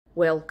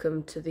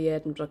Welcome to the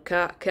Edinburgh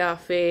Cat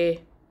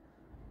Cafe.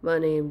 My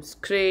name's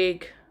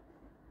Craig,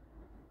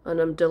 and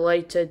I'm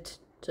delighted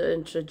to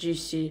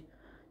introduce you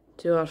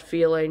to our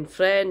feline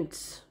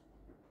friends.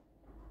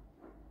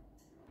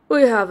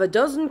 We have a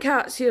dozen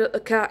cats here at the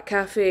Cat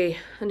Cafe,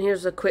 and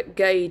here's a quick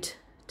guide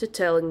to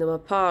telling them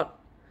apart.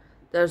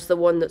 There's the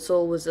one that's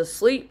always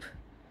asleep,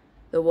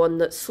 the one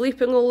that's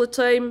sleeping all the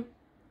time,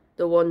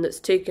 the one that's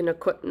taking a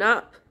quick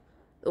nap,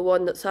 the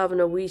one that's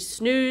having a wee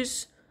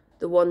snooze,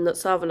 the one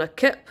that's having a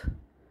kip,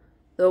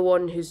 the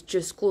one who's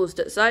just closed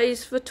its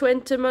eyes for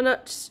 20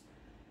 minutes,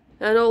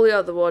 and all the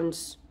other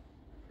ones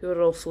who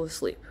are also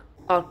asleep.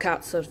 Our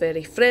cats are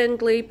very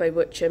friendly, by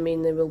which I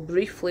mean they will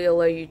briefly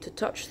allow you to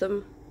touch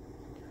them.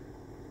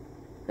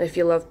 If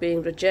you love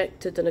being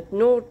rejected and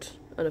ignored,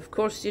 and of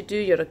course you do,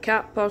 you're a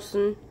cat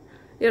person,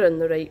 you're in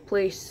the right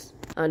place.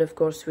 And of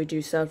course we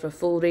do serve a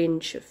full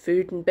range of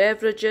food and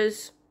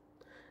beverages.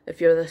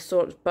 If you're the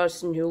sort of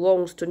person who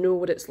longs to know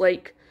what it's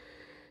like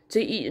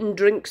to eat and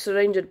drink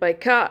surrounded by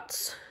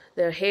cats,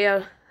 their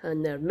hair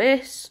and their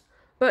mess,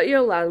 but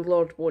your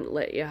landlord won't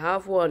let you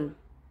have one.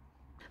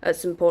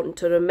 It's important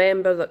to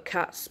remember that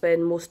cats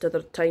spend most of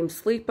their time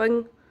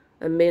sleeping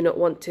and may not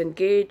want to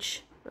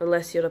engage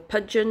unless you're a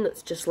pigeon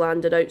that's just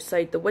landed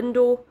outside the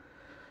window,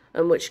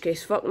 in which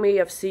case fuck me,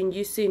 I've seen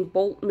Usain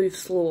Bolt move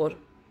slower.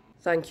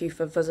 Thank you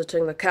for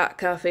visiting the Cat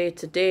Cafe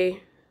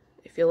today.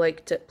 If you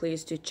liked it,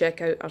 please do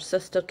check out our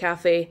sister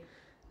cafe,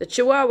 the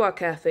Chihuahua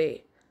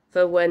Cafe,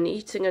 for when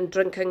eating and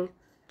drinking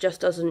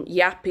just isn't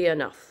yappy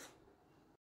enough.